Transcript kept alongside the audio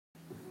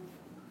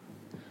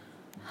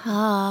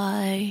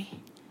Hai,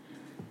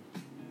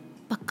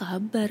 apa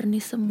kabar nih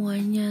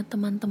semuanya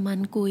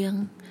teman-temanku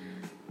yang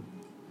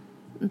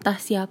entah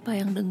siapa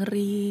yang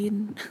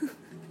dengerin.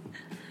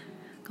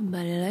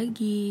 Kembali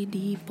lagi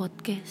di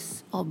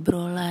podcast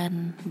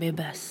Obrolan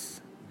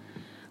Bebas.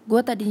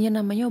 Gue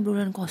tadinya namanya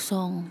obrolan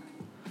kosong,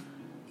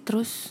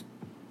 terus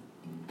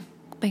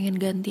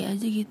pengen ganti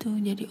aja gitu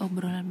jadi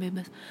obrolan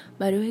bebas.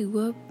 By the way,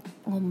 gue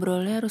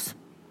ngobrolnya harus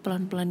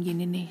pelan-pelan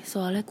gini nih,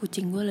 soalnya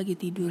kucing gue lagi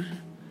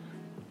tidur.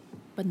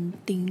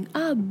 Penting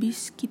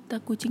abis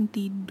kita kucing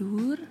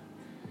tidur.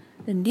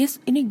 Dan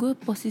ini gue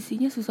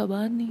posisinya susah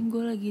banget nih.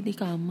 Gue lagi di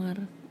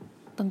kamar,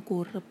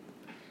 tengkurap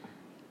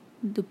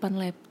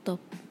depan laptop.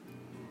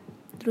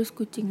 Terus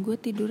kucing gue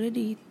tidurnya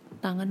di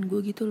tangan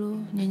gue gitu loh,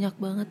 nyenyak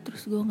banget.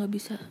 Terus gue gak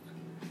bisa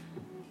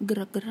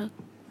gerak-gerak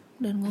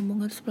dan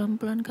ngomong harus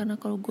pelan-pelan, karena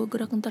kalau gue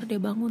gerak ntar dia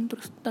bangun,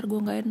 terus ntar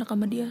gue gak enak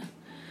sama dia.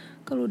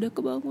 Kalau udah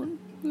kebangun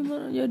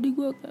gimana, jadi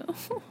gue kayak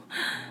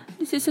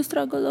this is a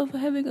struggle of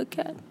having a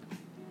cat.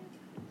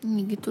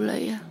 Ini gitulah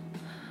ya.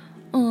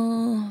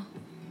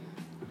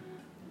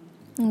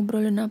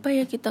 Ngobrolin apa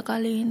ya kita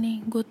kali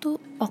ini? Gue tuh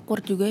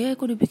awkward juga ya,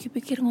 aku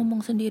dipikir-pikir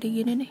ngomong sendiri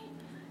gini nih.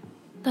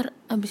 Ntar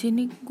abis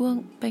ini gue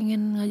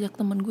pengen ngajak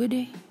temen gue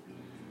deh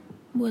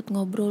buat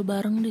ngobrol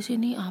bareng di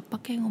sini. Apa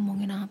kayak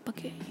ngomongin apa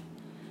kayak?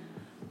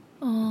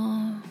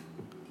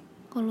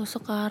 Kalau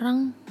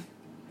sekarang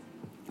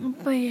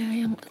apa ya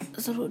yang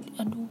seru?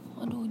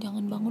 Aduh,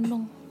 jangan bangun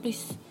dong,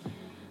 please.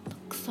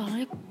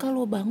 Soalnya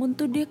kalau bangun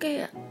tuh dia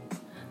kayak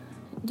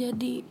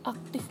jadi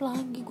aktif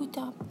lagi, gue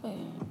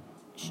capek.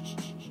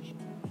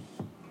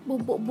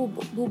 Bobo.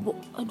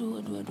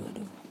 Aduh.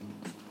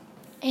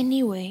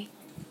 Anyway,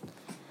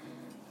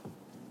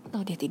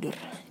 dia tidur.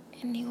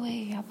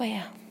 Anyway, apa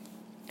ya?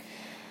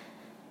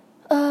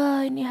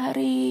 Ini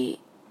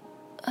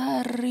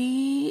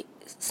hari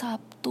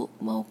Sabtu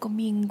mau ke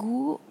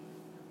Minggu.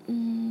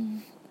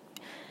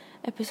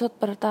 Episode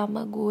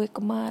pertama gue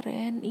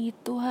kemarin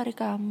itu hari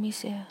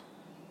Kamis ya.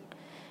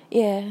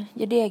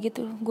 Jadi ya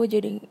gitu. Gue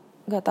jadi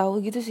nggak tahu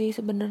gitu sih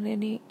sebenarnya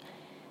nih.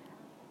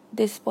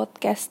 This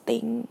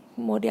podcasting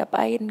mau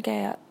diapain,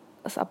 kayak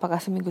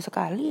apakah seminggu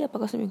sekali,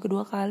 apakah seminggu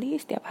 2 kali,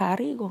 setiap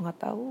hari, gue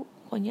nggak tahu.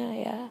 Pokoknya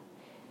ya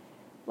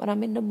when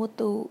I'm in the mood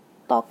to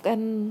talk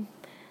and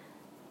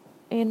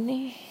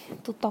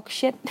to talk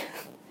shit,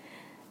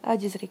 I'll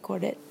just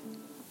record it.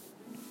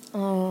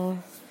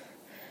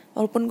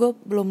 Walaupun gue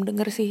belum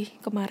denger sih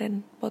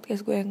kemarin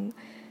podcast gue yang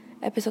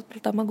episode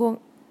pertama, gue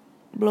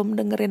belum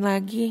dengerin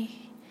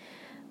lagi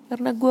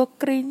karena gue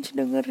cringe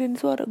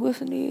dengerin suara gue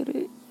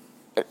sendiri.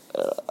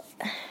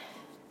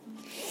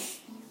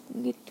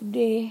 Gitu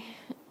deh.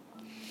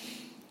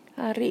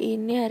 Hari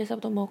ini hari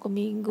Sabtu mau ke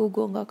Minggu,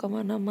 gue gak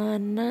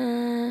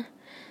kemana-mana,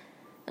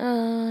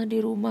 di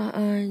rumah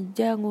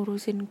aja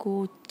ngurusin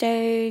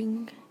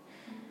kucing,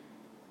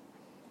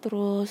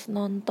 terus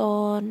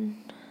nonton.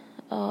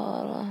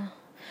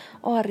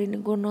 Hari ini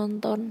gue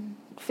nonton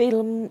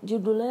film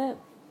judulnya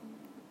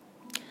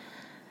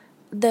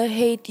The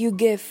Hate You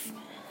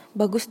Give.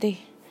 Bagus deh,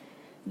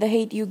 The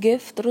Hate You Give.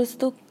 Terus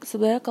tuh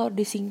sebenarnya kalau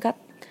disingkat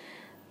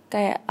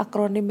kayak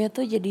akronimnya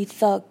tuh jadi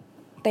THUG,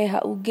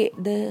 THUG,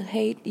 The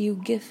Hate You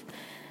Give.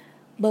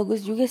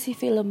 Bagus juga sih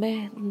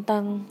filmnya,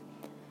 tentang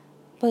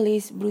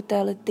police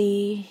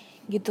brutality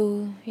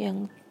gitu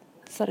yang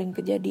sering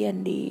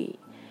kejadian di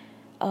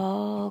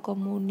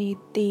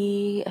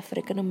community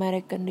African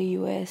American di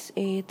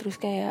USA. Terus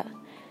kayak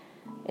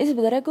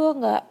sebenarnya gue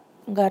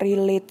nggak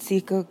relate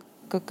sih ke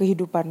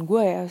kehidupan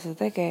gue ya,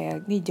 maksudnya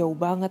kayak ini jauh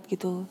banget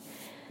gitu.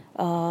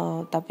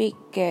 Tapi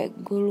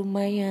kayak gue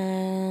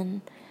lumayan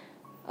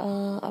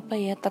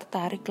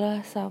tertarik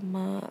lah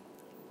sama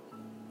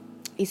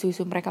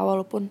isu-isu mereka,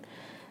 walaupun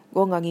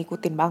gue nggak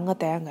ngikutin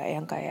banget ya, nggak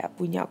yang kayak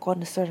punya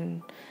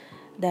concern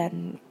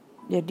dan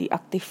jadi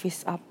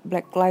aktivis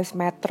Black Lives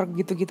Matter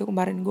gitu-gitu.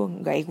 Kemarin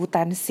gue nggak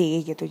ikutan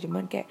sih gitu,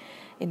 cuman kayak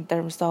in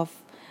terms of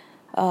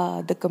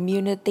the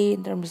community,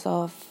 in terms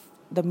of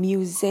the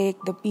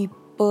music, the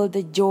people,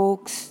 the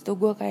jokes tuh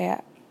gue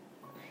kayak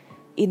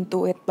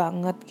into it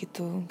banget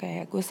gitu,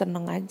 kayak gue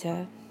seneng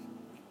aja.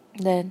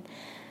 Dan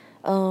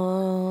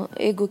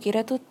gue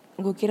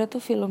kira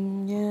tuh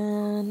filmnya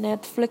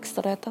Netflix,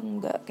 ternyata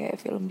nggak, kayak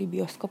film di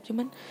bioskop.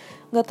 Cuman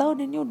nggak tahu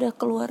deh ini udah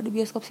keluar di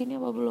bioskop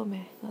sini apa belum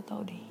ya, nggak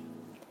tahu deh.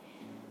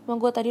 Emang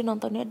gue tadi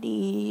nontonnya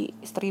di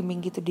streaming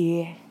gitu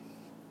deh,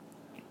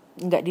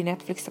 nggak di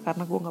Netflix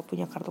karena gue nggak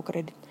punya kartu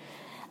kredit.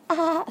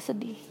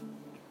 Sedih.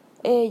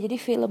 Jadi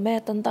filmnya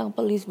tentang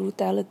police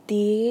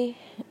brutality,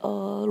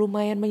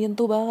 lumayan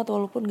menyentuh banget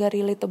walaupun gak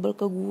relatable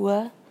ke gue.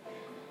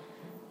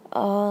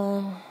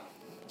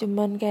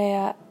 Cuman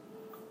kayak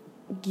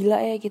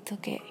gila ya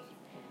gitu, kayak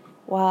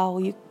wow,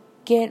 you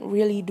can't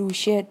really do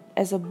shit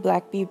as a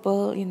black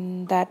people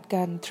in that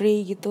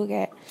country gitu.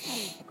 Kayak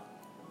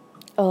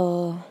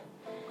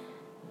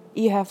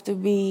you have to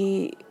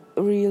be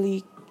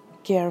really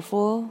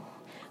careful,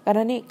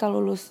 karena nih kalau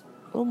lu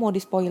mau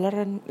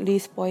dispoilerin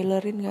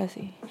gak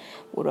sih?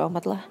 Bodo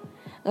amat lah.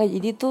 Nggak,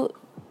 jadi tuh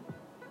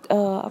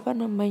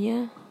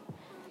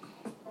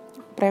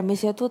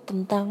premisnya tuh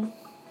tentang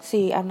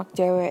si anak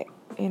cewek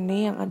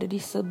ini yang ada di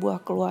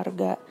sebuah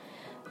keluarga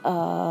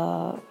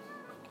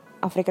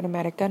African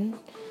American.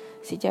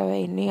 Si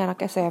cewek ini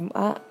anak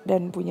SMA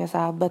dan punya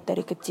sahabat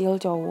dari kecil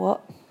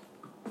cowok.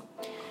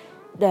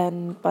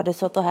 Dan pada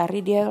suatu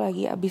hari dia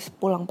lagi abis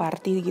pulang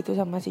party gitu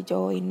sama si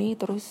cowok ini.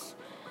 Terus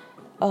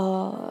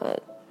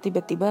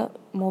tiba-tiba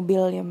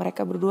mobilnya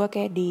mereka berdua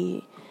kayak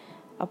di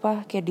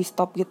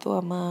stop gitu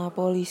sama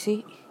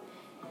polisi.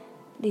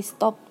 Di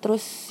stop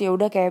terus ya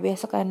udah kayak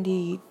biasa kan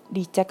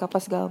dicek apa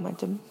segala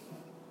macem.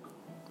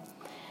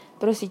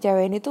 Terus si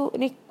cewek ini tuh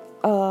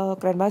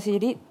keren banget sih.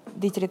 Jadi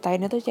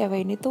diceritainnya tuh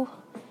cewek ini tuh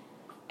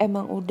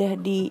emang udah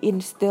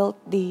di-instilled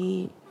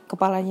di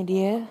kepalanya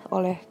dia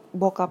oleh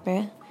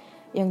bokapnya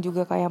yang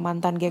juga kayak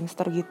mantan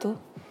gangster gitu.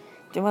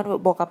 Cuman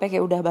bokapnya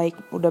kayak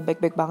udah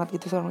baik banget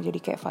gitu sekarang, jadi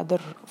kayak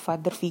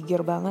father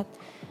figure banget.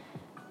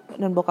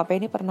 Dan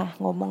bokapnya ini pernah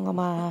ngomong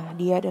sama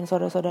dia dan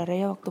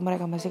saudara-saudaranya waktu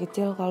mereka masih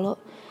kecil kalau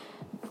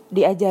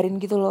diajarin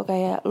gitu loh,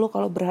 kayak lu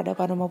kalau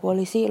berhadapan sama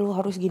polisi lu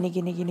harus gini.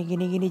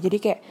 Jadi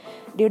kayak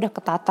dia udah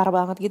ketatar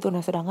banget gitu. Nah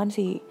sedangkan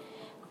si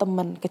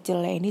teman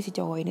kecilnya ini, si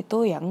cowok ini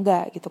tuh ya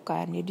enggak gitu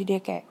kan. Jadi dia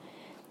kayak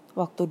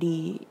waktu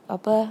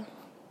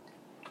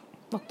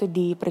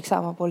diperiksa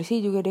sama polisi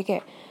juga dia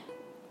kayak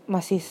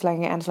masih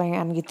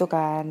selengean gitu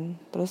kan.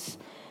 Terus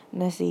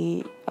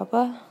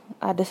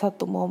ada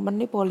satu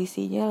momen nih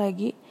polisinya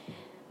lagi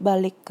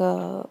balik ke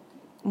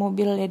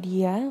mobilnya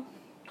dia.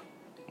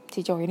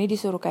 Si cowok ini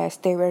disuruh kayak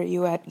stay where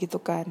you at gitu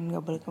kan,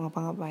 nggak boleh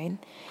ngapa-ngapain.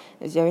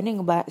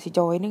 Si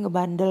cowok ini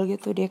ngebandel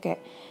gitu, dia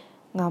kayak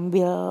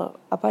ngambil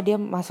dia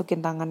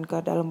masukin tangan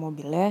ke dalam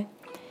mobilnya.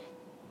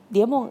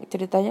 Dia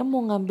ceritanya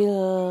mau ngambil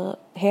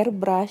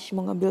hairbrush,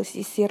 mau ngambil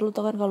sisir. Lu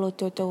tau kan kalau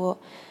cowok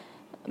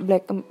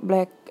black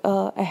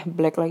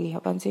lagi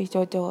apaan sih,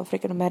 cowok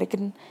African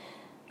American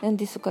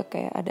nanti suka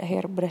kayak ada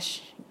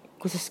hairbrush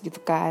khusus gitu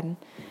kan.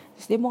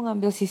 Terus dia mau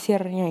ngambil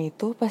sisirnya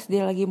itu, pas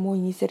dia lagi mau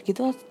nyisir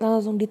gitu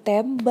langsung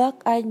ditembak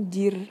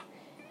anjir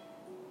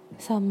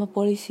sama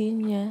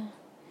polisinya.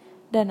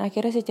 Dan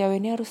akhirnya si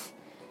cewek ini harus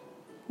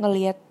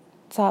ngelihat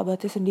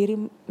sahabatnya sendiri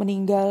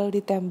meninggal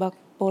ditembak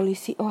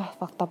polisi. Wah,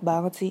 fucked up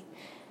banget sih.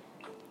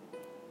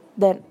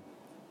 Dan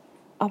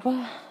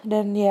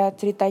ya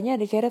ceritanya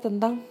dikira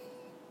tentang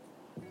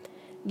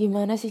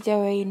gimana si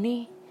cewek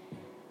ini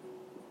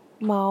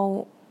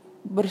mau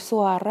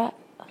bersuara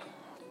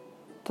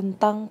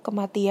tentang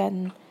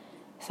kematian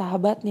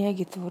sahabatnya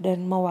gitu,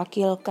 dan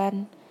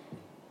mewakilkan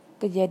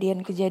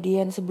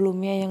kejadian-kejadian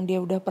sebelumnya yang dia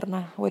udah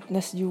pernah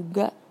witness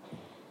juga.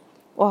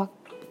 Wah,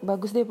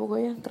 bagus deh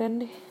pokoknya,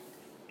 keren deh.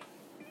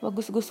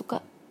 Bagus, gue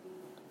suka.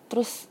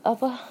 Terus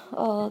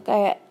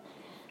kayak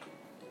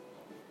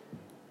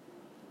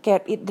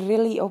it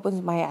really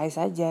opens my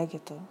eyes aja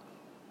gitu.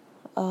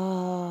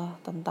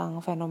 Tentang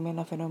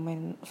fenomena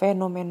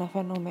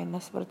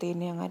seperti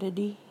ini yang ada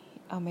di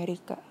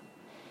Amerika.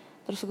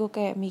 Terus gue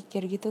kayak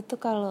mikir gitu tuh,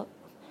 kalau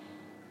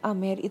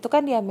itu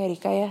kan di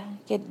Amerika ya,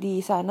 kayak di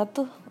sana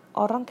tuh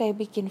orang kayak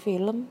bikin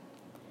film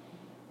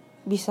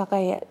bisa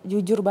kayak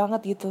jujur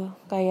banget gitu,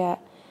 kayak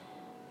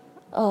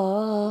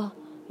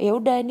ya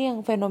udah ini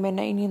yang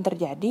fenomena ini yang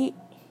terjadi,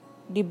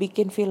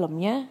 dibikin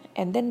filmnya,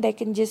 and then they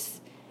can just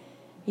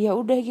ya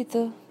udah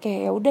gitu,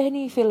 kayak ya udah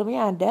nih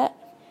filmnya ada,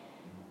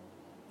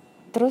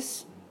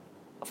 terus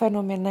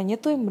fenomenanya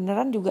tuh yang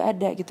beneran juga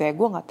ada gitu ya.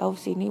 Gue nggak tahu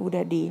sih ini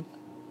udah di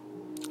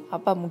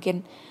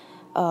mungkin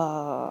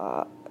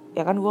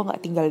ya kan gue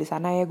nggak tinggal di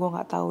sana ya, gue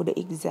nggak tahu the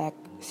exact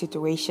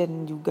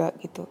situation juga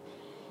gitu.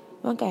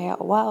 Emang kayak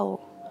wow,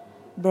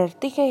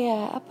 berarti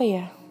kayak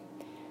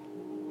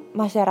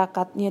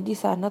masyarakatnya di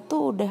sana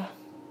tuh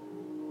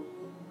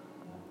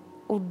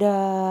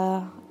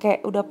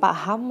udah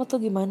paham atau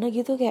gimana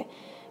gitu, kayak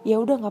ya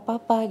udah nggak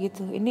apa-apa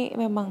gitu, ini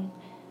memang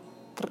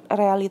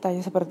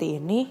realitanya seperti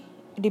ini,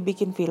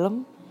 dibikin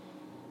film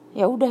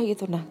ya udah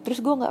gitu. Nah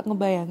terus gue nggak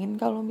ngebayangin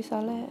kalau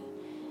misalnya,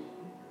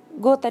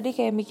 gue tadi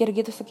kayak mikir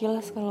gitu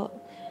sekilas, kalau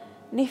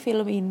nih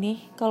film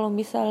ini kalau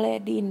misalnya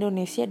di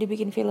Indonesia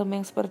dibikin film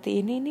yang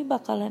seperti ini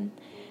bakalan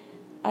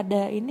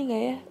ada ini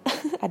gak ya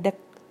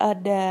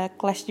ada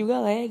clash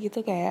juga gak ya gitu,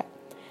 kayak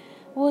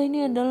wah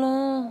ini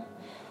adalah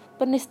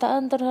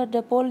penistaan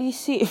terhadap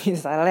polisi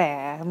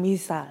misalnya.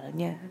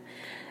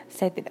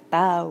 Saya tidak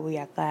tahu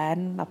ya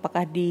kan,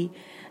 apakah di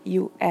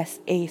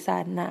USA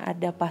sana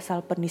ada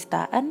pasal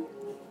penistaan,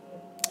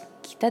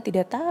 kita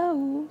tidak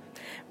tahu.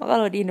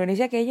 Kalau di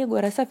Indonesia kayaknya gue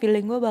rasa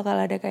feeling gue bakal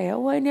ada kayak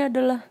wah ini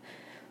adalah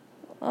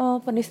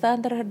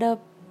penistaan terhadap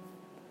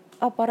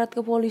aparat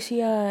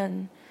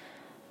kepolisian.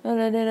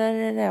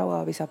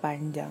 Wah bisa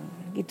panjang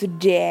gitu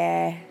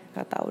deh.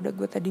 Gak tau, udah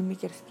gue tadi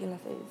mikir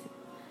sekilas aja sih.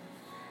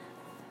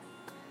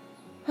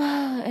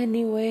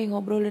 Anyway,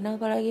 ngobrolin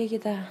apa lagi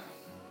kita?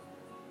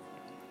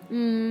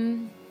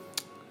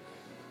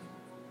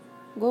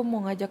 Gue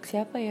mau ngajak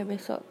siapa ya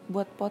besok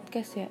buat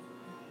podcast ya,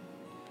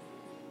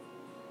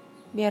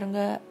 biar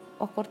gak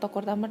awkward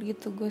amat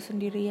gitu. Gue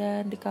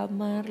sendirian di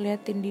kamar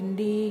liatin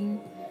dinding,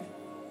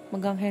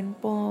 megang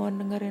handphone,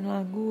 dengerin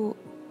lagu,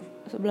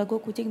 sebelah gue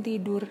kucing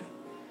tidur.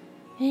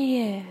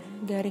 Iya,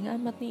 garing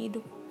amat nih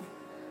hidup.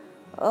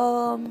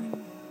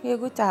 Ya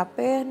gue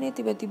capek nih,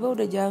 tiba-tiba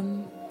udah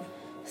jam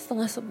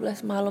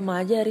 10:30 malam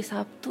aja, hari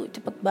Sabtu,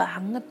 cepet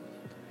banget.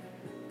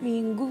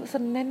 Minggu,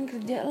 Senin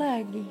kerja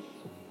lagi.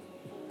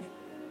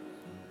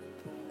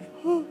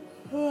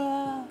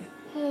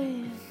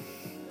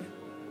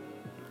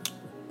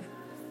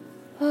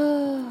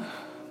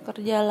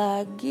 Kerja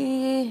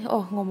lagi.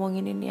 Oh,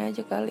 ngomongin ini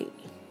aja kali,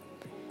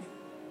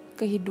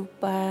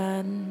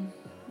 kehidupan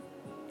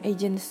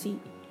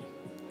agency.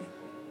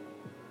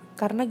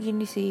 Karena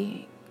gini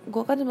sih,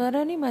 gue kan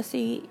sebenarnya nih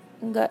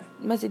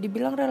masih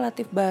dibilang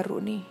relatif baru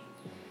nih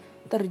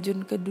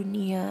terjun ke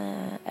dunia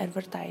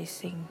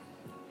advertising.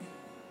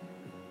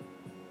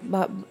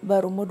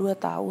 Baru mau 2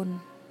 tahun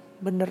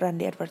beneran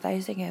di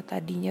advertising ya.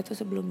 Tadinya tuh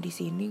sebelum di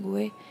sini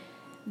gue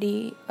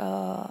di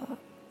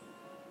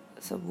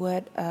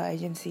sebuah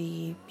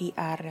agensi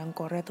PR yang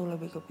core tuh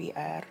lebih ke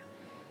PR.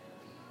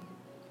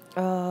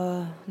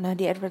 Nah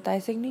di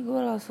advertising nih gue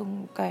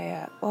langsung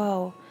kayak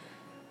wow,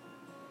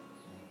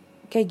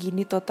 kayak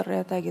gini tuh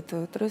ternyata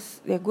gitu.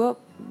 Terus ya gue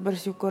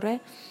bersyukurnya,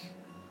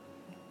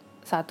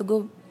 satu, gue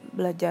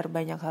belajar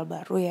banyak hal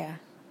baru ya.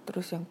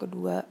 Terus yang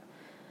kedua,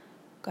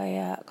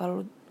 kayak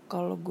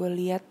kalau gue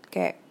lihat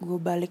kayak gue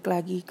balik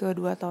lagi ke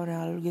 2 tahun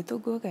yang lalu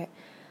gitu, gue kayak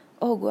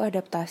oh, gue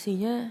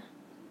adaptasinya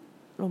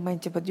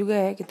lumayan cepet juga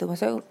ya gitu.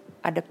 Maksudnya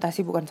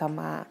adaptasi bukan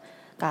sama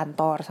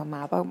kantor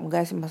sama apa,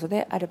 enggak sih,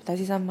 maksudnya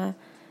adaptasi sama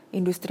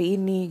industri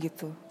ini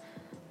gitu.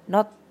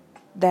 Not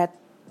that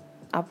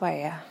apa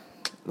ya,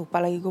 lupa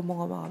lagi gue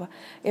mau ngomong apa.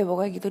 Ya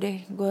pokoknya gitu deh.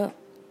 Gue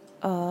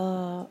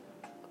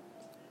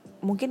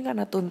mungkin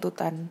karena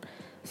tuntutan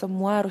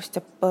semua harus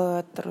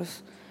cepet,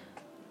 terus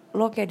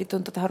lo kayak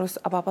dituntut harus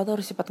apa-apa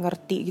tuh harus cepat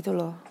ngerti gitu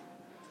loh.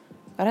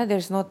 Karena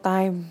there's no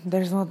time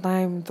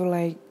to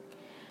like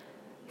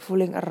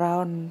fooling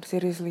around,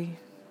 seriously.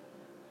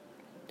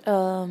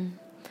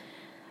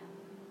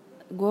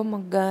 Gue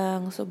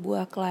megang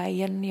sebuah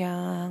klien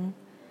yang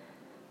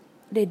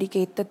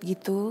dedicated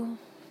gitu,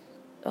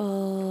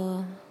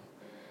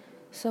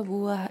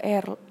 sebuah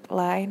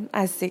airline,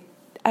 asik,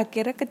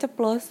 akhirnya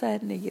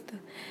keceplosan deh gitu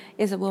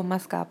ya, sebuah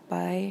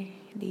maskapai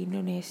di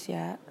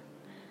Indonesia.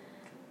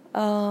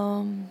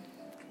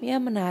 Ya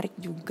menarik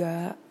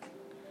juga.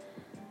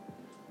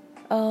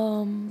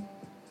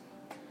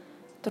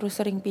 Terus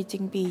sering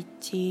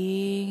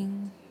pitching,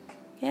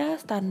 ya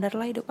standar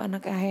lah hidup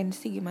anak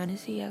agensi, gimana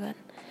sih ya kan.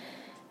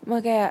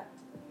 Makanya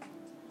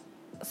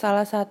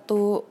salah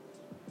satu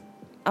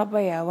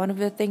one of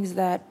the things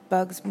that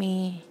bugs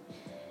me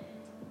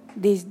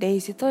these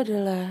days itu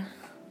adalah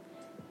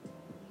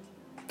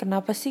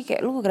kenapa sih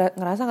kayak lu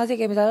ngerasa gak sih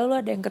kayak misalnya lu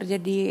ada yang kerja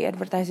di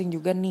advertising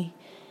juga nih,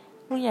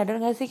 lu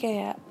nyadar gak sih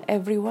kayak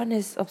everyone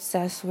is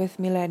obsessed with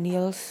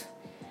millennials.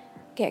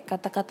 Kayak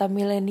kata-kata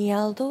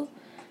millennial tuh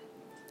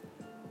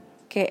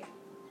kayak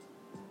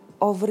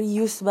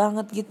overuse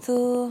banget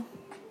gitu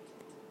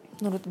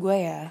menurut gue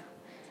ya.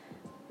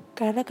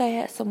 Karena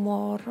kayak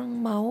semua orang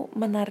mau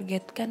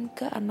menargetkan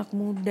ke anak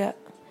muda.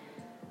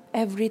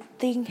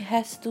 Everything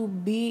has to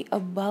be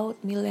about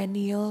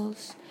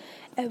millennials.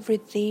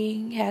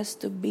 Everything has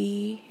to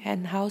be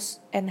and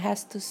has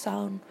to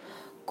sound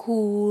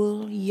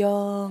cool,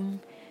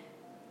 young,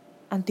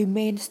 anti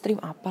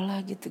mainstream,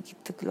 apalah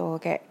gitu-gitu loh.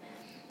 Kayak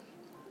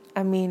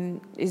I mean,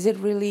 is it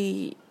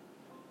really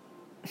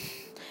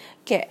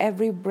kayak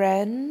every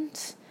brand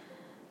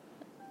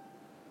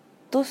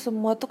tuh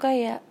semua tuh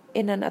kayak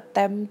in an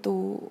attempt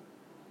to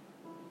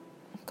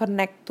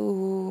connect to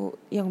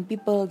young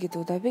people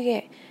gitu. Tapi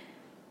kayak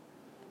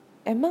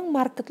emang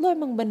market lo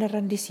emang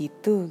beneran di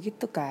situ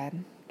gitu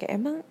kan. Kayak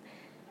emang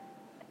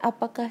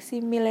apakah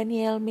si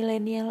milenial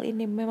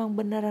ini memang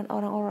beneran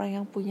orang-orang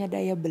yang punya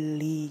daya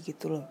beli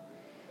gitu loh.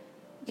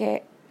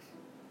 Kayak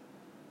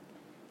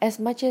as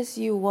much as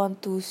you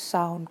want to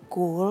sound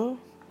cool,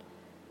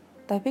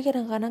 tapi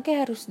kadang-kadang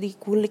kayak harus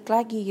dikulik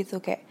lagi gitu.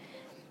 Kayak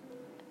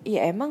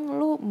ya emang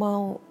lu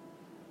mau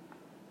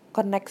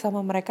connect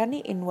sama mereka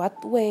nih in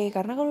what way?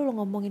 Karena kalau lu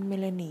ngomongin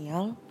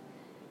milenial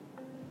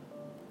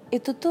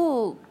itu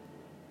tuh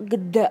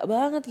geda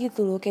banget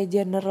gitu loh, kayak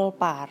general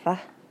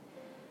parah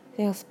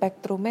yang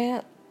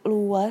spektrumnya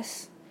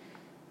luas.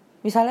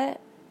 Misalnya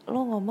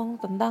lu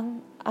ngomong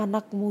tentang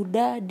anak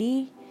muda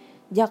di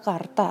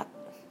Jakarta,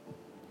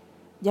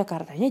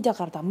 Jakartanya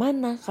Jakarta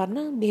mana?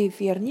 Karena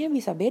behaviornya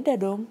bisa beda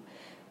dong.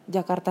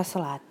 Jakarta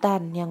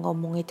Selatan yang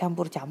ngomongnya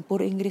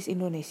campur-campur Inggris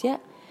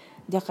Indonesia,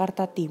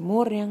 Jakarta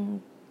Timur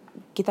yang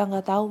kita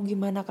nggak tahu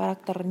gimana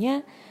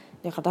karakternya,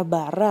 Jakarta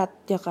Barat,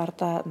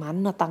 Jakarta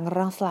mana,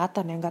 Tangerang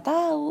Selatan yang nggak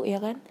tahu ya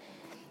kan,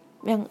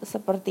 yang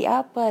seperti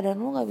apa.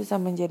 Dan lu nggak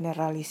bisa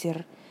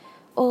mengeneralisir.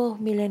 Oh,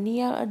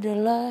 milenial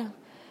adalah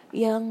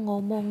yang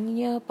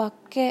ngomongnya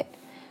pakai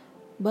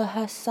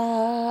bahasa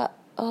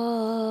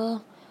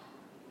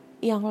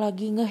yang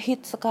lagi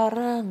ngehit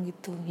sekarang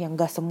gitu, yang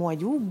nggak semua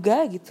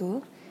juga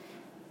gitu.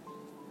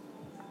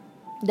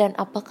 Dan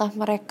apakah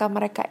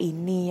mereka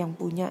ini yang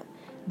punya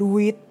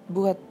duit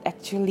buat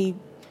actually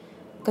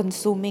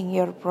consuming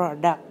your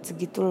product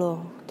gitu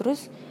loh.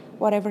 Terus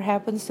whatever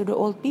happens to the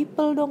old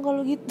people dong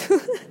kalau gitu.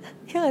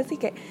 Ya gak sih,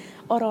 kayak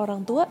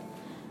orang-orang tua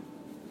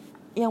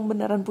yang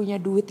beneran punya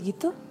duit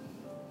gitu,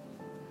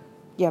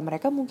 ya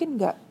mereka mungkin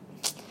nggak,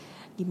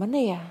 gimana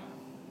ya,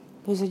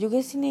 bisa juga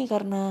sih nih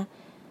karena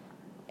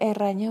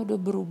eranya udah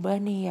berubah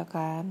nih ya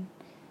kan.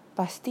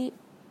 Pasti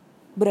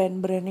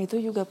brand-brand itu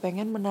juga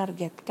pengen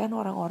menargetkan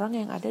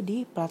orang-orang yang ada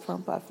di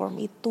platform-platform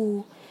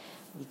itu,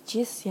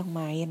 which is yang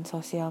main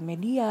sosial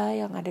media,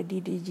 yang ada di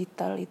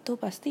digital itu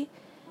pasti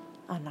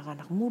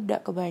anak-anak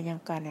muda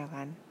kebanyakan ya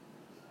kan.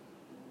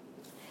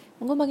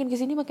 Gue makin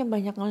kesini makin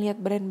banyak ngelihat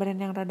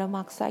brand-brand yang rada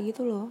maksa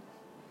gitu loh.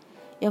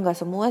 Ya nggak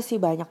semua sih,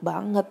 banyak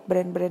banget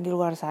brand-brand di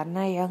luar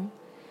sana yang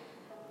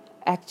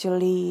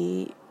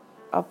actually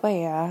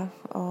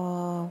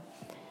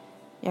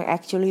yang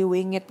actually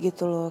wing it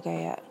gitu loh.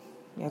 Kayak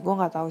ya gue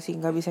nggak tahu sih,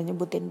 nggak bisa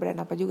nyebutin brand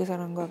apa juga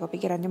sekarang gue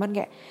kepikiran. Cuman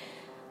kayak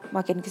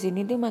makin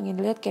kesini tuh makin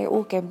lihat kayak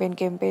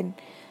campaign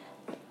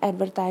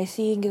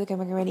advertising gitu,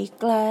 campaign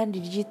iklan di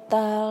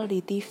digital,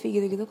 di TV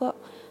gitu-gitu kok.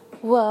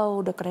 Wow,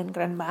 udah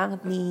keren-keren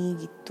banget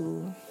nih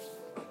gitu.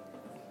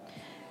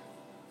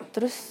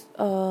 Terus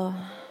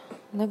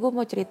nah gue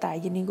mau cerita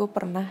aja nih, gue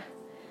pernah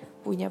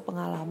punya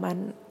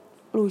pengalaman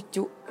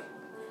lucu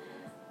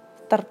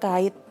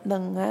terkait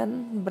dengan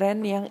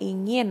brand yang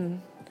ingin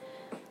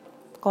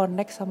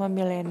connect sama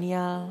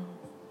milenial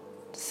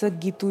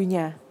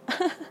segitunya.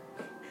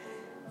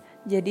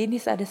 Jadi ini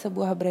ada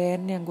sebuah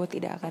brand yang gue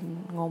tidak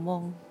akan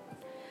ngomong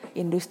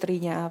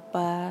industrinya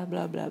apa,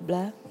 bla bla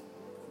bla.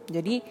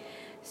 Jadi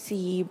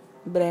si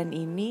brand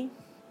ini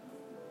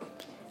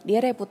dia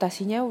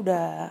reputasinya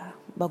udah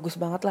bagus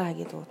banget lah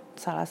gitu.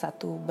 Salah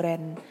satu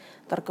brand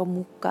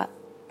terkemuka,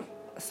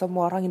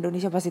 semua orang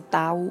Indonesia pasti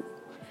tahu.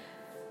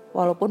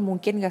 Walaupun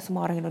mungkin gak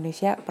semua orang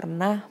Indonesia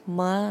pernah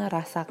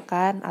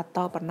merasakan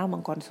atau pernah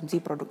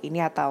mengkonsumsi produk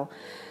ini atau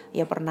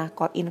ya pernah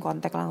in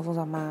kontak langsung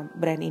sama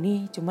brand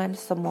ini, cuman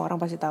semua orang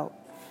pasti tahu.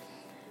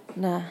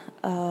 Nah,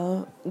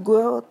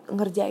 gue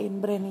ngerjain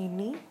brand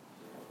ini.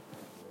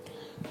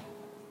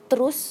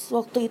 Terus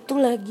waktu itu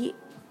lagi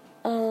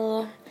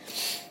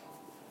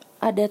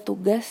ada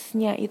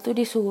tugasnya itu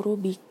disuruh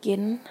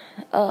bikin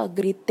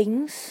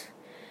greetings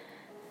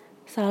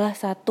salah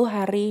satu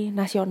hari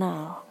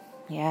nasional.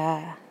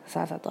 Ya,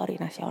 salah satu hari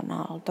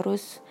nasional.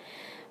 Terus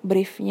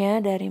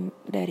briefnya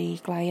dari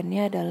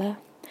kliennya adalah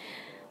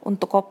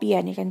untuk copy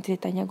ya, nih kan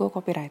ceritanya gue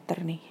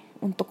copywriter nih.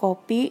 Untuk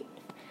copy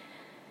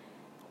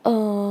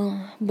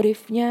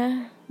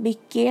briefnya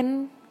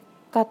bikin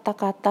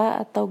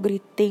kata-kata atau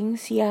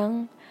greetings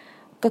yang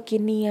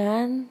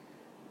kekinian,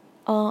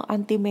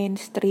 anti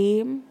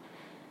mainstream,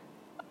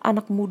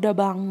 anak muda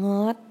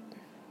banget,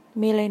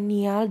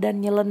 milenial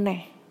dan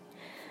nyeleneh.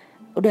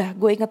 Udah,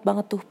 gue inget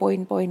banget tuh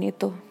poin-poin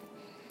itu.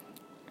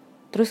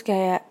 Terus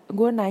kayak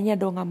gue nanya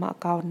dong sama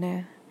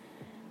accountnya,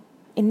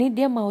 ini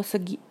dia mau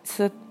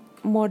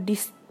mau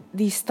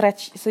di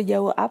stretch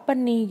sejauh apa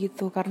nih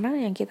gitu, karena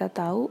yang kita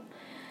tahu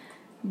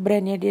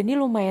brandnya dia ini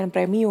lumayan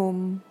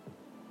premium.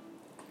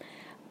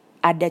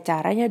 Ada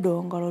caranya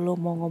dong kalau lo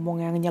mau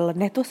ngomong yang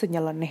nyeleneh tuh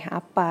senyeleneh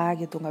apa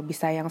gitu, nggak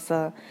bisa yang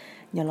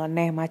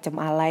nyeleneh macam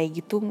alay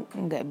gitu,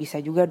 nggak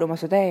bisa juga dong.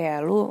 Maksudnya ya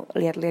lo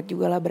lihat-lihat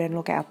juga lah brand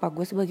lo kayak apa.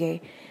 Gue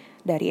sebagai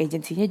dari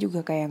agensinya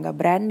juga kayak nggak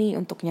berani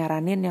untuk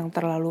nyaranin yang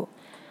terlalu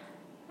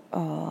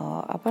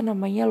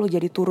lo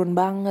jadi turun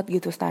banget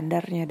gitu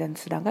standarnya. Dan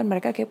sedangkan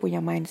mereka kayak punya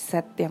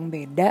mindset yang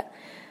beda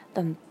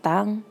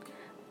tentang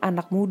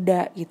anak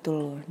muda gitu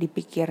loh.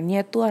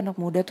 Dipikirnya tuh anak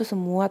muda tuh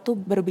semua tuh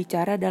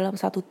berbicara dalam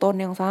satu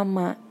tone yang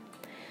sama,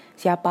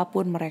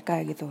 siapapun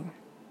mereka gitu.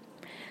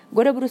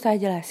 Gue udah berusaha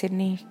jelasin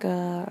nih ke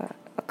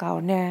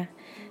accountnya.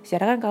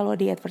 Secara kan kalau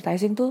di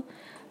advertising tuh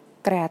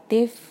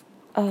kreatif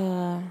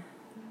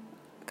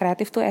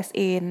tuh as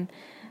in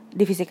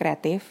divisi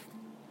kreatif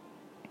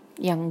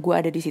yang gue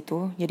ada di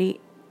situ. Jadi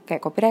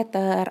kayak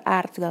copywriter,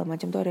 art segala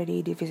macam tuh ada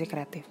di divisi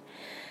kreatif.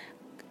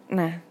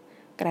 Nah,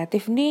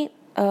 kreatif nih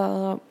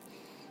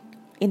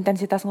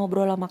intensitas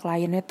ngobrol sama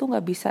kliennya tuh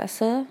nggak bisa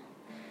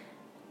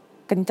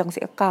kenceng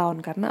si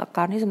account, karena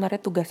account ini sebenarnya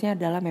tugasnya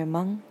adalah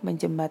memang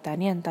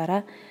menjembatani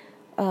antara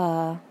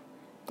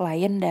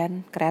klien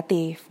dan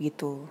kreatif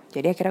gitu.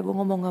 Jadi akhirnya gue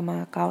ngomong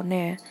sama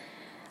accountnya,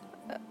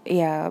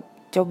 ya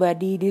coba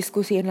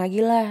didiskusiin lagi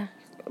lah,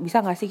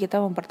 bisa nggak sih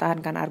kita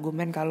mempertahankan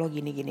argumen kalau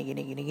gini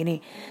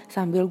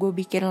sambil gue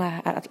bikin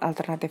lah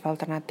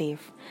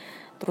alternatif.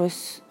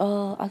 Terus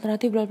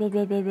alternatif bla bla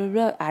bla bla bla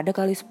bla, ada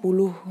kali 10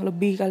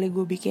 lebih kali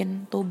gue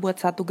bikin tuh buat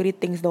satu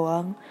greetings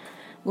doang.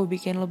 Gue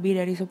bikin lebih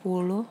dari 10.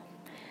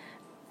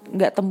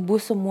 Enggak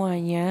tembus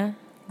semuanya,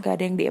 enggak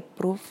ada yang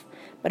di-approve.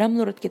 Padahal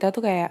menurut kita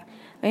tuh kayak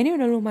ini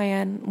udah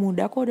lumayan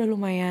muda kok, udah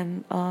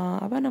lumayan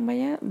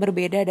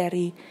berbeda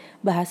dari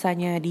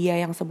bahasanya dia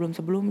yang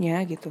sebelum-sebelumnya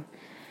gitu.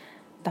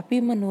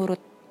 Tapi menurut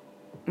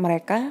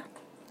mereka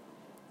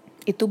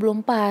itu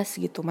belum pas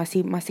gitu,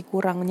 masih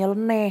kurang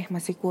nyeleneh,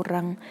 masih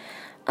kurang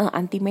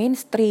anti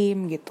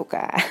mainstream gitu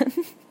kan.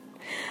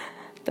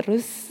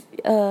 Terus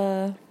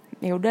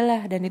ya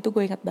udahlah, dan itu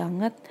gue ingat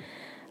banget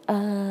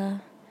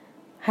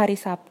hari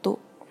Sabtu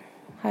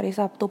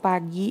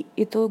pagi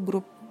itu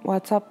grup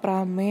WhatsApp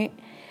rame.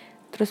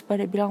 Terus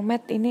pada bilang,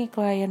 "Matt, ini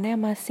kliennya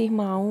masih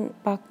mau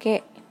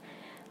pakai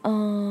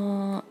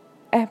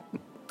eh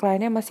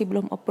kliennya masih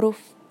belum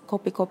approve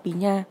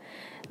kopi-kopinya,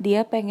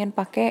 dia pengen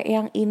pakai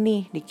yang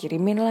ini,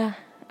 dikirimin lah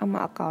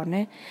sama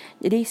akunnya.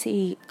 Jadi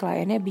si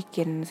kliennya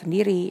bikin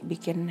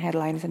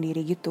headline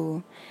sendiri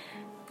gitu,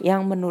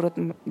 yang menurut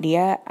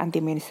dia anti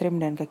mainstream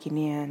dan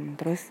kekinian.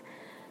 Terus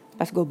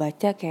pas gue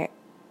baca kayak,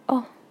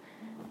 oh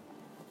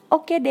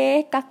oke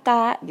deh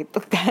kakak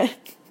gitu kan.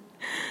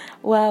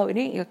 Wow,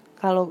 ini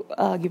kalau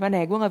gimana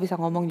ya, gue nggak bisa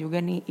ngomong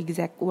juga nih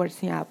exact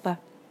wordsnya apa.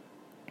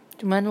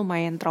 Cuman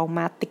lumayan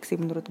traumatik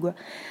sih menurut gue.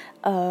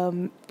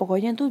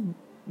 Pokoknya tuh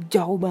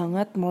jauh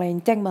banget,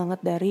 melenceng banget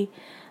dari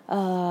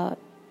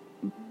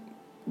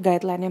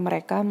guideline-nya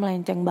mereka,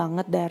 melenceng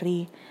banget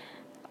dari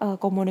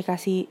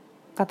komunikasi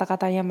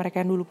kata-katanya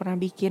mereka yang dulu pernah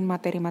bikin,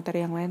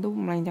 materi-materi yang lain tuh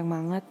melenceng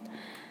banget,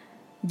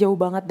 jauh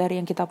banget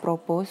dari yang kita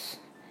propose.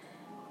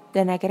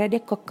 Dan akhirnya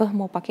dia kekeh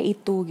mau pakai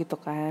itu gitu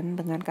kan,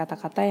 dengan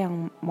kata-kata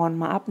yang mohon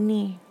maaf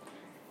nih,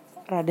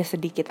 rada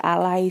sedikit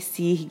alay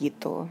sih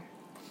gitu.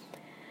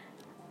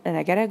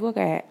 Dan akhirnya gue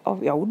kayak, oh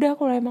ya udah,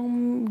 kalau emang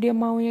dia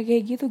maunya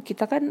kayak gitu,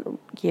 kita kan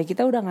ya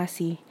kita udah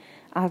ngasih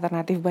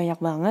alternatif banyak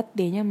banget,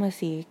 dianya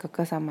masih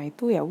kekeh sama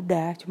itu, ya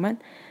udah. Cuman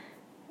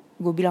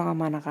gue bilang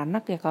sama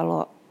anak-anak ya,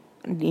 kalau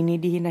ini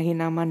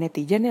dihina-hina sama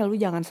netizen ya lu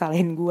jangan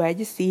salahin gue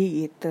aja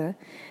sih gitu.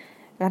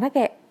 Karena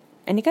kayak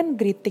ini kan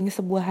greeting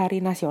sebuah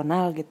hari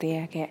nasional gitu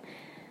ya, kayak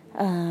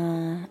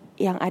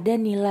yang ada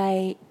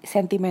nilai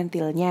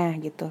sentimentalnya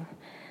gitu.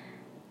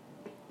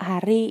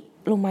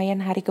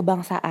 Lumayan hari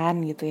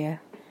kebangsaan gitu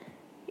ya,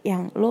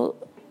 yang lo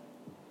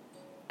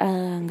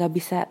nggak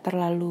bisa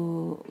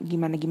terlalu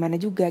gimana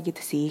juga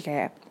gitu sih.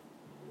 Kayak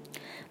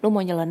lo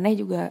mau nyeleneh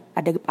juga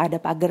ada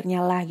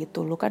pagernya lah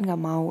gitu. Lo kan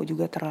nggak mau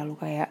juga terlalu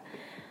kayak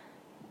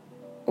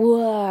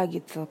wah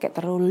gitu, kayak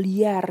terlalu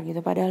liar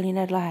gitu. Padahal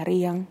ini adalah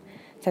hari yang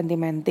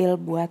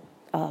sentimental buat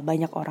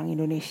banyak orang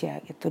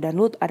Indonesia gitu. Dan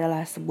lo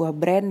adalah sebuah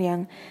brand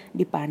yang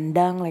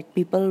dipandang like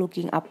people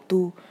looking up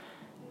to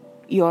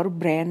your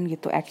brand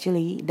gitu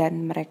actually.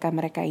 Dan mereka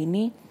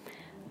ini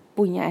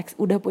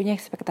udah punya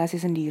ekspektasi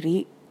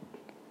sendiri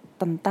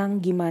tentang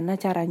gimana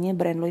caranya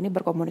brand lo ini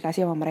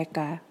berkomunikasi sama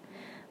mereka.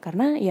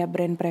 Karena ya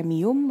brand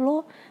premium,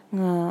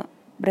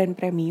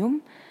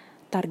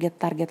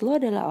 target lo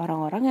adalah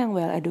orang-orang yang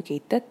well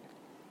educated,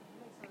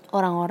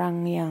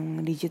 orang-orang yang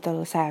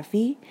digital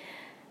savvy,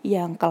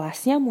 yang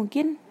kelasnya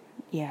mungkin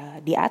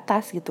ya di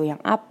atas gitu, yang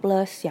A+,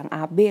 yang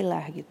AB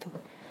lah gitu.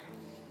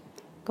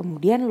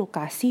 Kemudian lo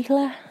kasih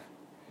lah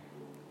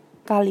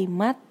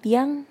kalimat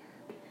yang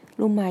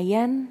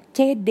lumayan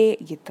CD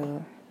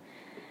gitu.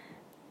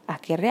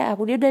 Akhirnya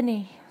dia udah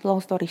nih, long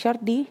story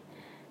short, di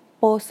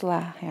post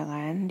lah ya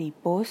kan, di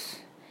post.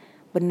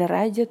 Bener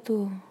aja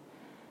tuh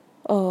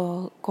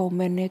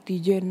komen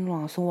netizen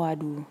langsung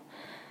waduh,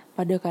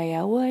 pada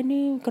kayak wah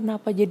ini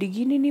kenapa jadi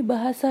gini nih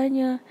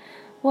bahasanya,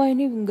 wah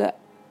ini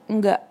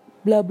nggak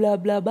bla bla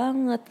bla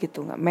banget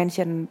gitu, nggak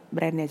mention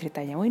brandnya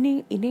ceritanya, wah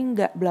ini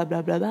nggak bla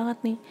bla bla banget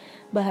nih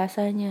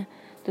bahasanya.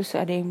 Terus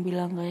ada yang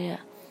bilang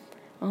kayak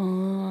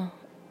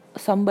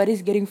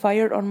somebody's getting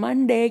fired on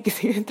Monday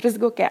gitu. Terus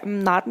gue kayak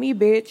not me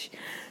bitch.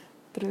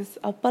 Terus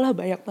apalah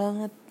banyak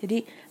banget.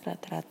 Jadi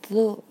rata-rata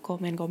tuh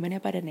komen-komennya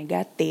pada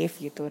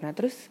negatif gitu. Nah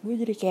terus gue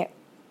jadi kayak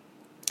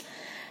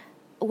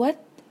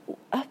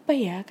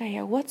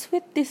kayak what's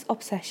with this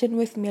obsession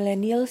with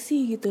millennials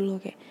sih gitu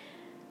loh. Kayak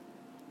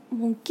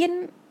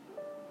mungkin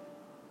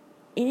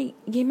ini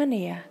gimana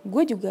ya,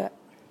 gue juga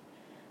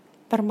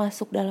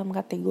termasuk dalam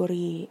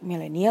kategori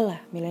millennial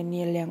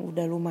yang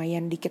udah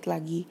lumayan dikit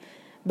lagi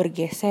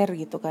bergeser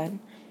gitu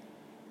kan.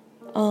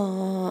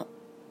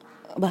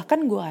 Bahkan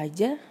gue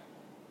aja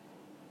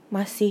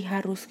masih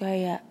harus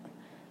kayak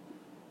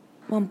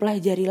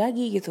mempelajari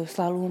lagi gitu,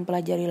 selalu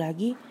mempelajari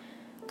lagi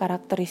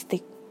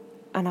karakteristik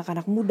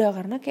anak-anak muda.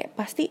 Karena kayak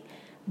pasti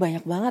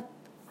banyak banget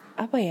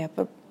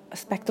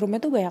spektrumnya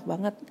tuh banyak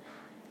banget.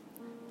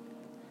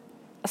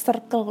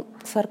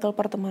 Circle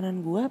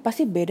pertemanan gue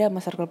pasti beda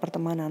sama circle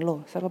pertemanan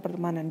lo, circle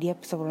pertemanan dia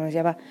circle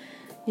siapa.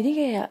 Jadi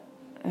kayak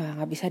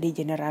nggak bisa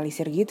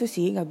digeneralisir gitu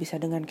sih, nggak bisa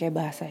dengan kayak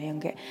bahasa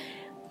yang kayak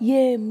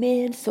yeah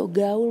man, so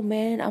gaul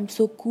man, I'm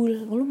so cool.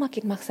 Lu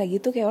makin maksa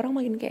gitu, kayak orang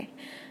makin kayak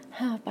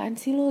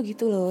apaan sih lo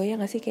gitu loh ya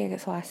nggak sih, kayak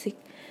so asik.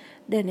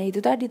 Dan ya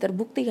itu tadi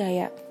terbukti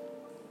kayak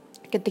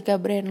ketika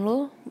brand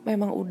lo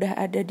memang udah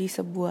ada di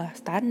sebuah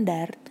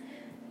standar,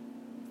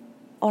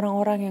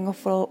 orang-orang yang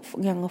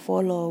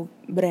ngefollow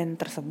brand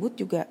tersebut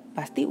juga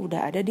pasti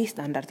udah ada di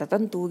standar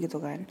tertentu gitu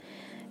kan.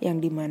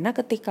 Yang dimana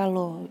ketika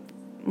lo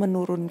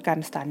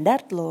menurunkan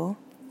standar lo,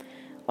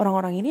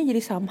 orang-orang ini jadi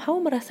somehow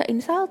merasa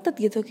insulted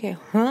gitu, kayak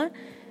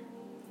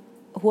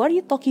who are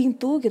you talking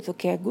to gitu.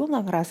 Kayak gue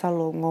nggak ngerasa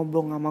lo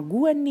ngobrol sama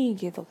gue nih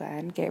gitu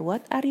kan, kayak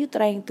what are you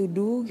trying to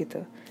do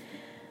gitu.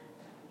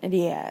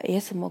 Jadi ya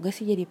semoga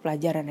sih jadi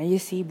pelajaran aja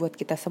sih buat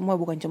kita semua,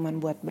 bukan cuman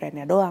buat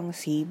brandnya doang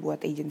sih,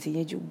 buat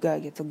agensinya juga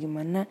gitu.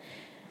 Gimana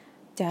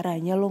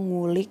caranya lo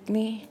ngulik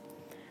nih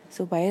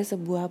supaya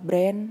sebuah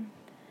brand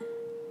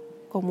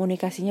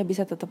komunikasinya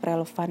bisa tetap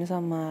relevan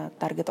sama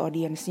target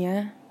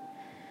audiensnya.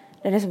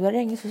 Dan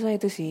sebenarnya yang susah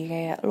itu sih,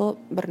 kayak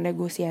lo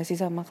bernegosiasi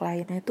sama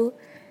kliennya itu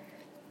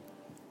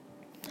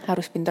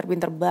harus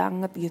pinter-pinter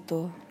banget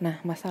gitu. Nah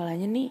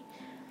masalahnya nih,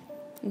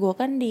 gue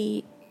kan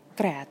di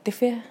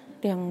kreatif ya,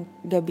 yang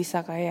gak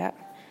bisa kayak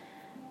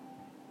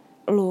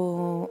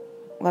lu,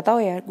 nggak tahu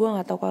ya, gue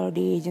nggak tahu kalau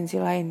di agensi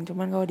lain,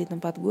 cuman kalau di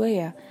tempat gue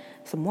ya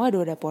semua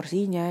ada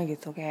porsinya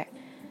gitu. Kayak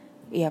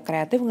ya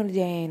kreatif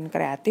ngerjain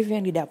kreatif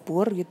yang di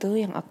dapur gitu,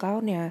 yang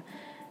account-nya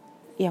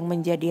yang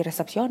menjadi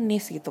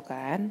resepsionis gitu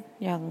kan,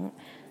 yang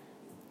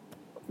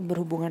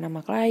berhubungan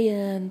sama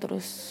klien,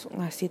 terus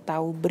ngasih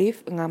tahu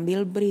brief,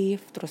 ngambil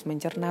brief, terus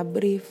mencerna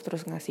brief,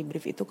 terus ngasih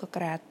brief itu ke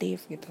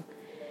kreatif gitu.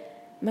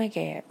 Nah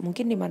kayak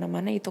mungkin di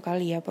mana-mana itu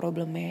kali ya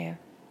problemnya ya.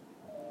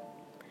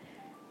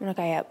 Nah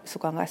kayak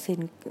suka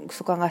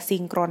nggak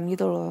sinkron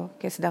gitu loh.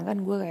 Kayak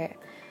sedangkan gue kayak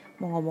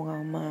mau ngomong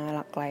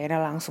sama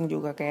kliennya langsung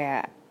juga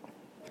kayak,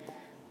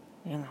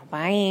 ya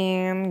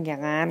ngapain,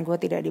 jangan, gue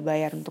tidak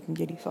dibayar untuk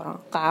menjadi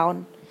seorang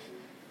account.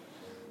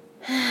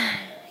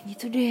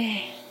 Gitu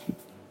deh.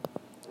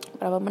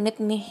 Berapa menit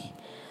nih?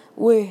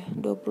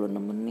 26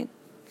 menit.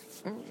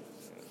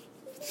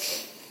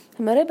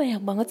 Sebenarnya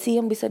banyak banget sih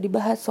yang bisa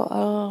dibahas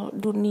soal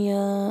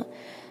dunia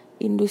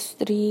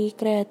industri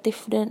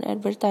kreatif dan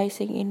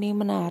advertising ini,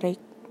 menarik.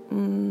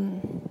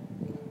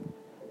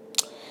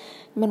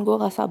 Cuman gue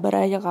gak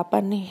sabar aja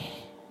kapan nih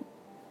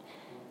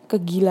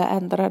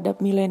kegilaan terhadap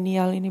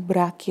millennial ini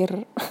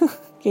berakhir.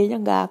 Kayaknya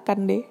gak akan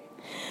deh.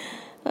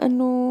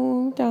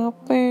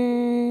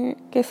 Capek.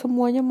 Kayak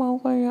semuanya mau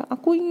kayak,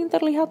 aku ingin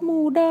terlihat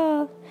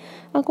muda,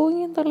 aku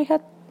ingin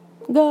terlihat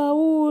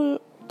gaul.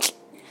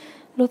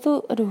 Lo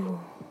tuh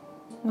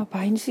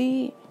ngapain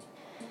sih?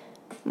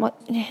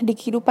 Di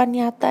kehidupan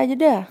nyata aja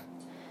dah,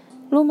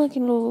 lu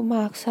makin lu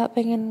maksa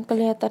pengen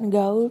kelihatan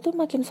gaul tuh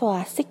makin so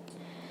asik.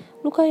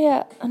 Lu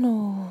kayak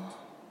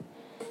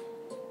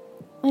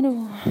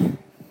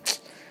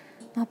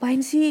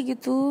ngapain sih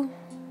gitu?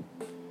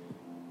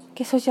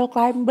 Kayak social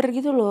climber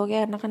gitu loh,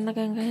 kayak anak-anak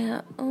yang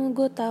kayak,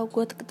 gue tahu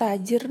gue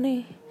ketajir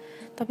nih,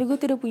 tapi gue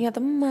tidak punya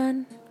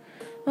teman.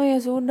 Oh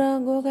ya sudah,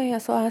 gue kayak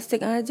so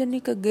asik aja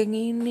nih ke geng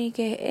ini,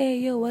 kayak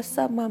yo what's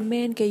up my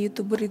man, kayak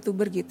youtuber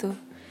gitu.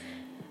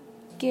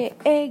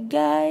 Kayak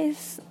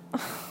guys,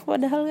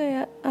 padahal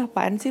kayak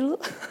apaan sih lu?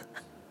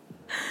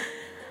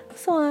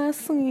 So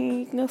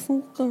asik, nggak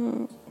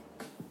suka.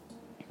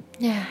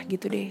 Ya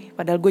gitu deh.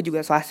 Padahal gue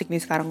juga so asik nih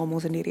sekarang ngomong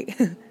sendiri.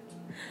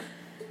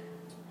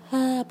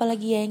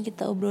 Apalagi ya yang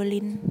kita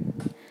obrolin.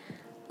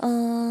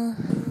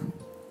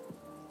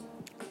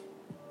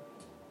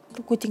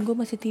 Tuh kucing gue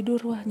masih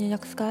tidur, wah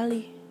nyenyak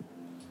sekali.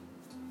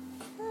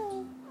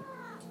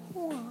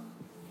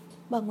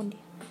 Bangun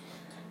dia.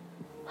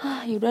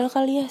 Yaudah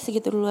kali ya,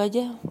 segitu dulu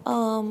aja.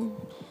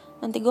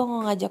 Nanti gue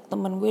mau ngajak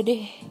teman gue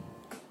deh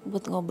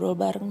buat ngobrol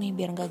bareng nih,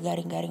 biar gak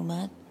garing-garing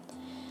banget.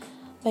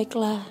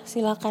 Baiklah,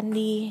 silakan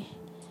di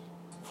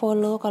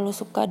follow kalau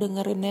suka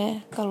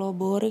dengerinnya. Kalau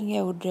boring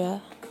ya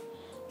udah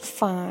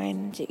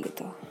fine sih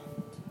gitu.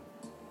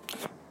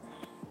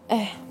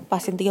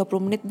 Pasin 30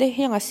 menit deh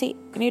ya gak sih?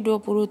 Ini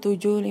 27,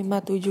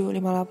 57,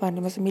 58,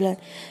 59,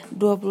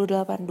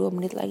 28, 2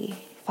 menit lagi.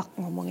 Fuck,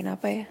 ngomongin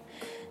apa ya?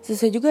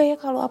 Susah juga ya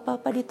kalau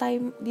apa-apa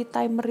di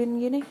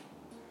timerin gini.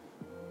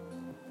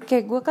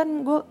 Kayak gue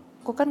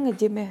kan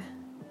nge-gym ya,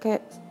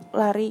 kayak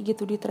lari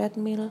gitu di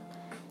treadmill.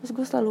 Terus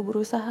gue selalu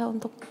berusaha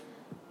untuk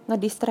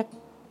ngedistract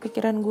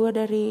pikiran gue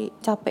dari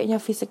capeknya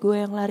fisik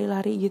gue yang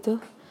lari-lari gitu.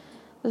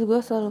 Terus gue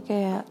selalu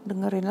kayak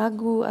dengerin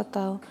lagu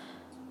atau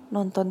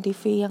nonton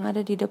TV yang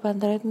ada di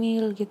depan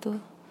treadmill gitu.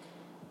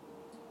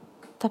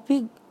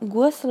 Tapi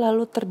gue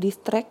selalu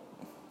terdistract.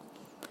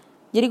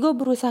 Jadi gue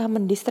berusaha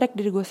mendistract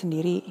diri gue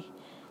sendiri,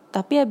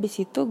 tapi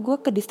abis itu gue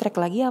kedistract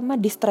lagi sama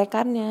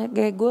distractannya.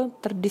 Kayak gue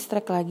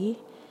terdistract lagi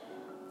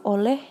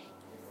oleh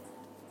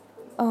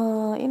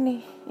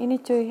ini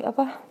cuy,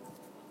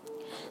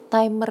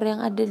 timer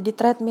yang ada di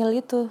treadmill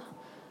itu.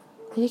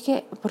 Jadi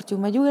kayak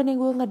percuma juga nih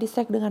gue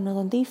ngedistract dengan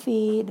nonton TV,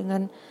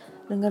 dengan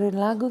dengerin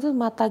lagu, tuh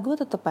mata gue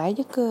tetep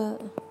aja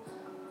ke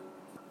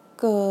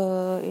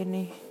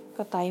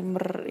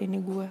timer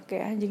ini. Gue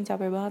kayak anjing,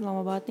 capek banget,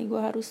 lama banget nih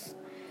gue harus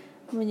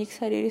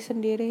menyiksa diri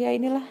sendiri. Ya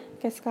inilah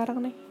kayak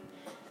sekarang nih,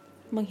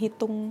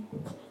 menghitung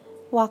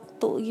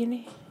waktu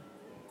gini,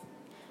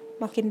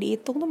 makin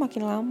dihitung tuh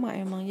makin lama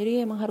emang.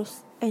 Jadi emang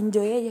harus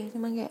enjoy aja.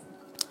 Cuma kayak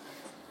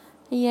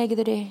iya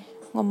gitu deh.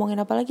 Ngomongin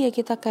apa lagi ya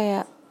kita,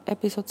 kayak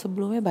episode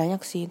sebelumnya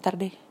banyak sih. Ntar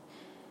deh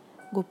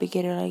gue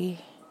pikirin lagi,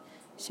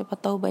 siapa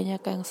tahu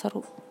banyak yang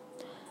seru.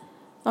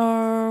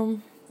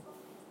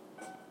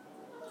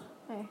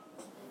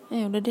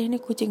 Udah deh,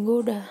 ini kucing gue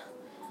udah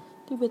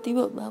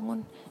tiba-tiba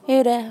bangun.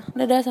 Udah,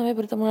 dadah, sampai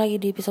bertemu lagi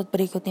di episode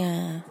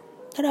berikutnya.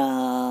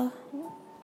 Dadah.